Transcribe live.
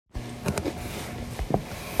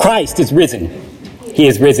Christ is risen. He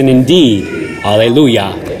is risen indeed.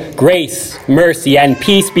 Alleluia. Grace, mercy, and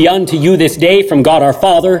peace be unto you this day from God our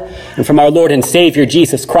Father and from our Lord and Savior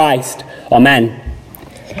Jesus Christ. Amen.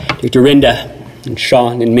 Dear Dorinda and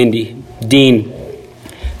Sean and Mindy, Dean,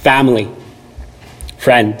 family,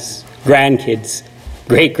 friends, grandkids,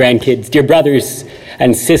 great-grandkids, dear brothers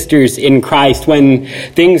and sisters in Christ, when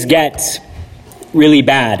things get really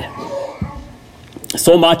bad,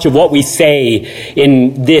 so much of what we say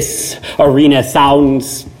in this arena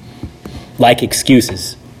sounds like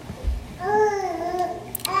excuses.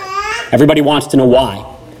 Everybody wants to know why.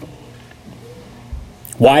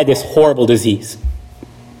 Why this horrible disease?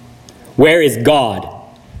 Where is God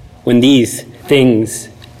when these things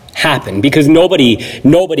happen? Because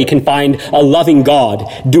nobody can find a loving God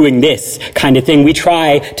doing this kind of thing. We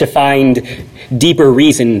try to find deeper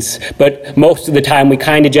reasons, but most of the time we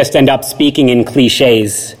kind of just end up speaking in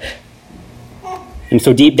cliches. And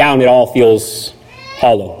so deep down it all feels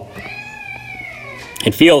hollow.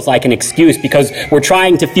 It feels like an excuse because we're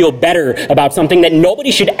trying to feel better about something that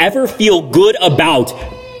nobody should ever feel good about.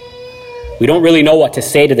 We don't really know what to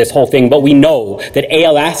say to this whole thing, but we know that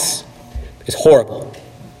ALS is horrible.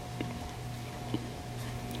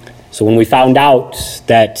 So when we found out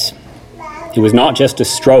that it was not just a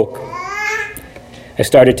stroke, I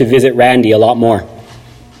started to visit Randy a lot more.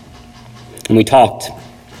 And we talked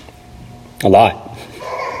a lot.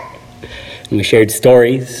 And we shared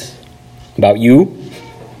stories about you,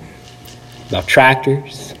 about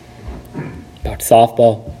tractors, about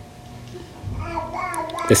softball,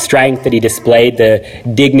 the strength that he displayed, the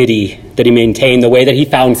dignity that he maintained, the way that he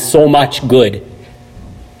found so much good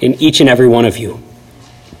in each and every one of you.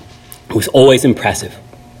 It was always impressive.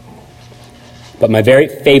 But my very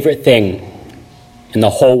favorite thing in the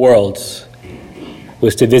whole world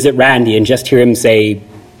was to visit Randy and just hear him say,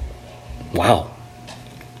 wow.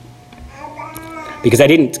 Because I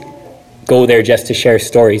didn't go there just to share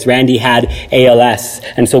stories. Randy had ALS,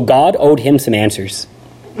 and so God owed him some answers.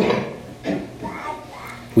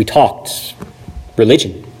 We talked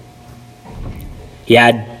religion. He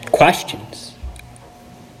had questions.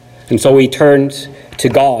 And so we turned to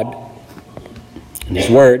God and His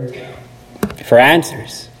Word for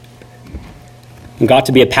answers. And got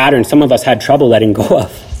to be a pattern some of us had trouble letting go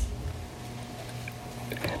of.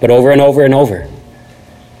 But over and over and over,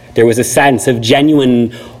 there was a sense of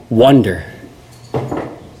genuine wonder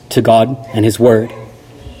to God and His Word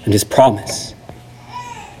and His promise.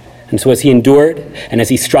 And so as he endured and as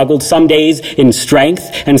he struggled, some days in strength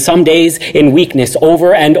and some days in weakness,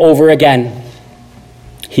 over and over again,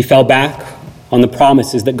 he fell back on the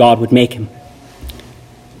promises that God would make him.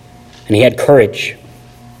 And he had courage,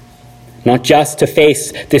 not just to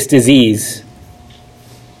face this disease,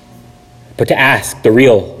 but to ask the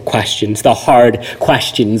real questions, the hard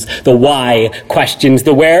questions, the why questions,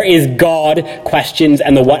 the where is God questions,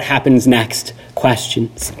 and the what happens next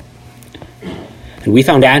questions. And we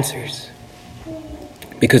found answers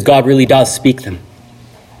because God really does speak them.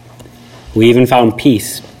 We even found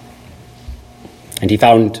peace, and he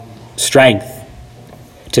found strength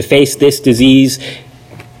to face this disease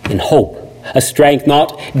in hope. A strength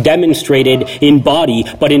not demonstrated in body,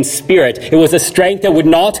 but in spirit. It was a strength that would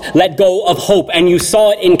not let go of hope, and you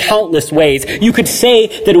saw it in countless ways. You could say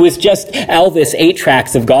that it was just Elvis 8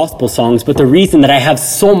 tracks of gospel songs, but the reason that I have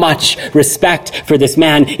so much respect for this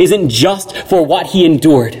man isn't just for what he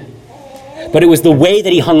endured, but it was the way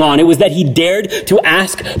that he hung on. It was that he dared to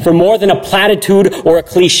ask for more than a platitude or a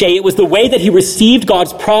cliche. It was the way that he received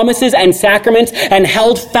God's promises and sacraments and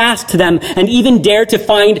held fast to them, and even dared to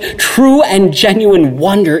find true and genuine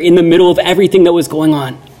wonder in the middle of everything that was going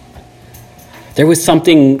on. There was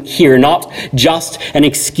something here, not just an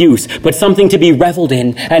excuse, but something to be reveled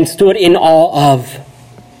in and stood in awe of.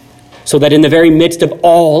 So that in the very midst of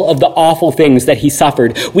all of the awful things that he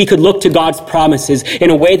suffered, we could look to God's promises in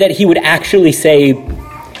a way that he would actually say,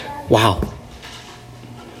 wow.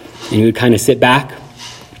 And he would kind of sit back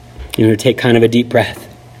and he would take kind of a deep breath.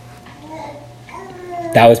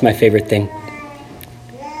 That was my favorite thing.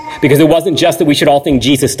 Because it wasn't just that we should all think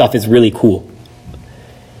Jesus stuff is really cool.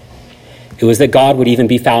 It was that God would even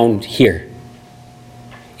be found here,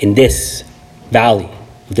 in this valley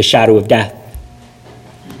of the shadow of death.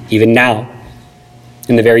 Even now,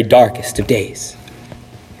 in the very darkest of days.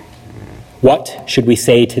 What should we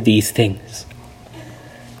say to these things?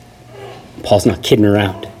 Paul's not kidding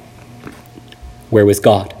around. Where was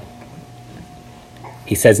God?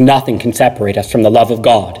 He says nothing can separate us from the love of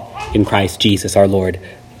God in Christ Jesus our Lord.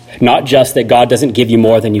 Not just that God doesn't give you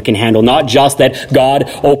more than you can handle. Not just that God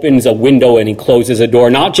opens a window and he closes a door.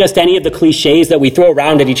 Not just any of the cliches that we throw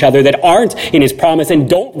around at each other that aren't in his promise and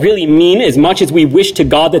don't really mean as much as we wish to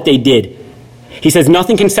God that they did. He says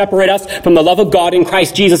nothing can separate us from the love of God in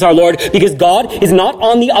Christ Jesus our Lord, because God is not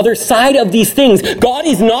on the other side of these things. God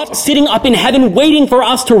is not sitting up in heaven waiting for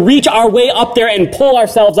us to reach our way up there and pull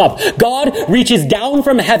ourselves up. God reaches down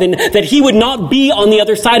from heaven that he would not be on the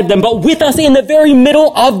other side of them, but with us in the very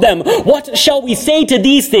middle of them. What shall we say to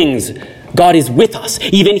these things? God is with us,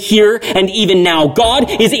 even here and even now. God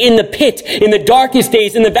is in the pit, in the darkest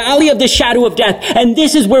days, in the valley of the shadow of death. And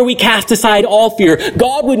this is where we cast aside all fear.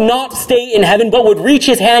 God would not stay in heaven, but would reach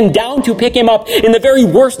his hand down to pick him up in the very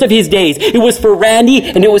worst of his days. It was for Randy,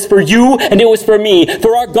 and it was for you, and it was for me.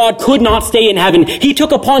 For our God could not stay in heaven. He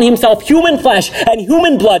took upon himself human flesh and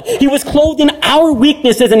human blood. He was clothed in our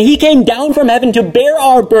weaknesses, and he came down from heaven to bear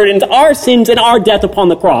our burdens, our sins, and our death upon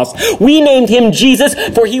the cross. We named him Jesus,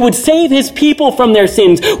 for he would save his people from their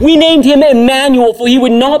sins. We named him Emmanuel, for he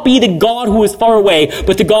would not be the God who is far away,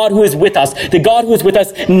 but the God who is with us. The God who is with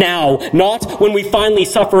us now, not when we finally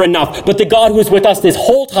suffer enough, but the God who is with us this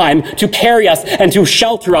whole time to carry us and to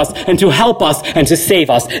shelter us and to help us and to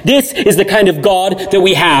save us. This is the kind of God that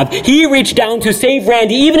we have. He reached down to save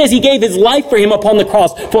Randy, even as he gave his life for him upon the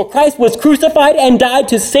cross. For Christ was crucified and died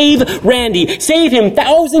to save Randy, save him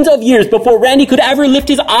thousands of years before Randy could ever lift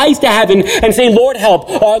his eyes to heaven and say, Lord, help.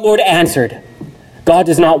 Our Lord answered. God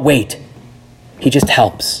does not wait. He just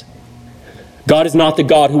helps. God is not the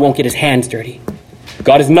God who won't get his hands dirty.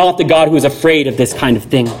 God is not the God who is afraid of this kind of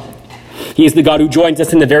thing. He is the God who joins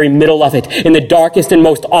us in the very middle of it, in the darkest and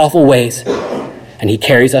most awful ways. And he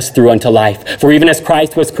carries us through unto life. For even as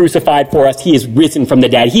Christ was crucified for us, he is risen from the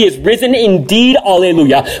dead. He is risen indeed,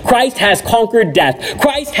 alleluia. Christ has conquered death.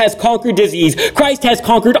 Christ has conquered disease. Christ has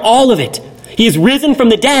conquered all of it. He is risen from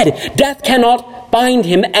the dead. Death cannot bind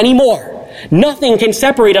him anymore. Nothing can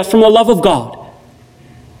separate us from the love of God.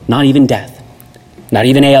 Not even death. Not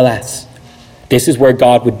even ALS. This is where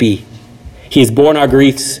God would be. He has borne our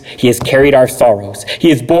griefs. He has carried our sorrows. He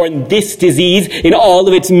has borne this disease in all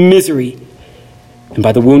of its misery. And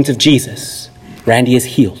by the wounds of Jesus, Randy is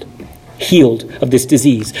healed. Healed of this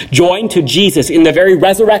disease. Joined to Jesus in the very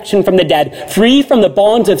resurrection from the dead. Free from the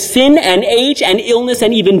bonds of sin and age and illness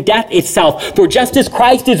and even death itself. For just as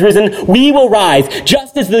Christ is risen, we will rise.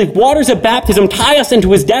 Just as the waters of baptism tie us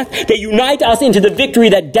into his death, they unite us into the victory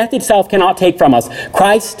that death itself cannot take from us.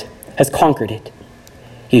 Christ has conquered it.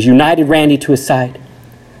 He's united Randy to his side.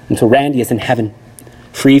 And so Randy is in heaven,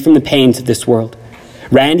 free from the pains of this world.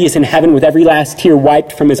 Randy is in heaven with every last tear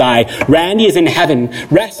wiped from his eye. Randy is in heaven,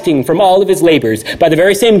 resting from all of his labors by the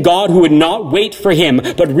very same God who would not wait for him,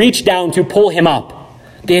 but reach down to pull him up.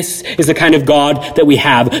 This is the kind of God that we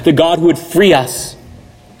have, the God who would free us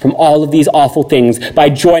from all of these awful things by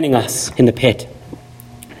joining us in the pit.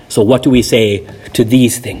 So what do we say to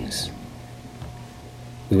these things?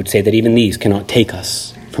 We would say that even these cannot take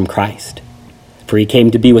us from Christ. For he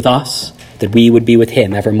came to be with us, that we would be with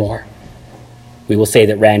him evermore. We will say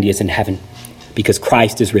that Randy is in heaven because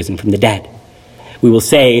Christ is risen from the dead. We will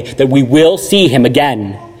say that we will see him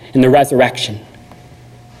again in the resurrection.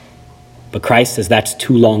 But Christ says that's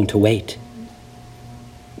too long to wait.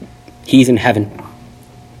 He's in heaven.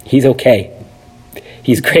 He's okay.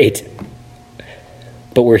 He's great.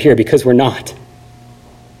 But we're here because we're not.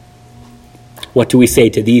 What do we say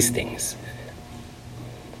to these things?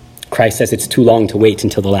 Christ says it's too long to wait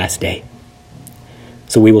until the last day.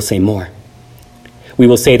 So we will say more. We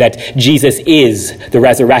will say that Jesus is the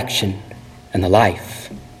resurrection and the life.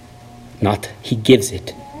 Not he gives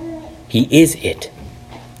it. He is it.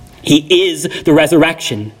 He is the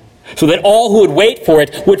resurrection, so that all who would wait for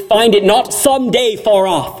it would find it not someday far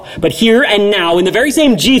off, but here and now, in the very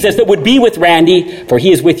same Jesus that would be with Randy, for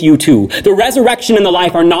he is with you too. The resurrection and the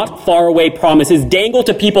life are not far away promises dangled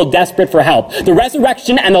to people desperate for help. The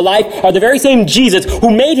resurrection and the life are the very same Jesus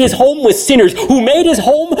who made his home with sinners, who made his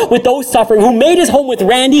home with those suffering, who made his home with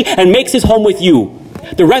Randy and makes his home with you.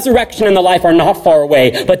 The resurrection and the life are not far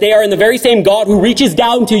away, but they are in the very same God who reaches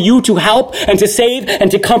down to you to help and to save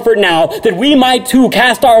and to comfort now, that we might too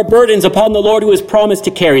cast our burdens upon the Lord who has promised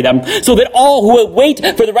to carry them, so that all who will wait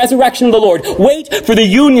for the resurrection of the Lord, wait for the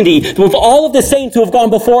unity of all of the saints who have gone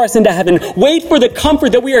before us into heaven, wait for the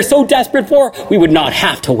comfort that we are so desperate for, we would not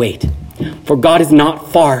have to wait. For God is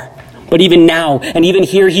not far. But even now, and even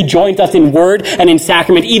here, he joins us in word and in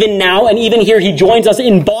sacrament. Even now, and even here, he joins us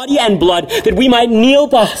in body body and blood, that we might kneel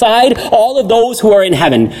beside all of those who are in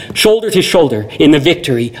heaven, shoulder to shoulder in the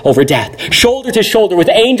victory over death, shoulder to shoulder with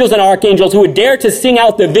angels and archangels who would dare to sing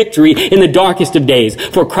out the victory in the darkest of days.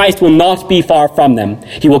 For Christ will not be far from them.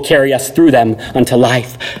 He will carry us through them unto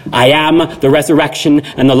life. I am the resurrection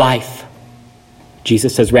and the life.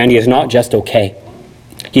 Jesus says Randy is not just okay.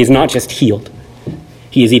 He is not just healed.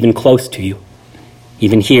 He is even close to you,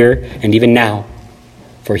 even here and even now.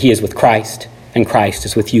 For he is with Christ, and Christ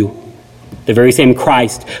is with you. The very same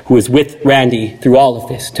Christ who is with Randy through all of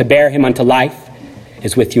this, to bear him unto life,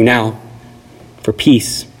 is with you now. For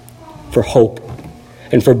peace, for hope,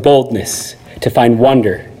 and for boldness to find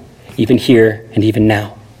wonder, even here and even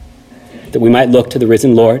now. That we might look to the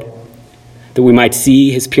risen Lord, that we might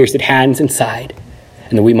see his pierced hands and side,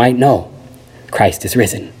 and that we might know Christ is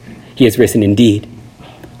risen. He is risen indeed.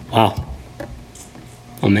 Wow.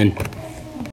 Amen.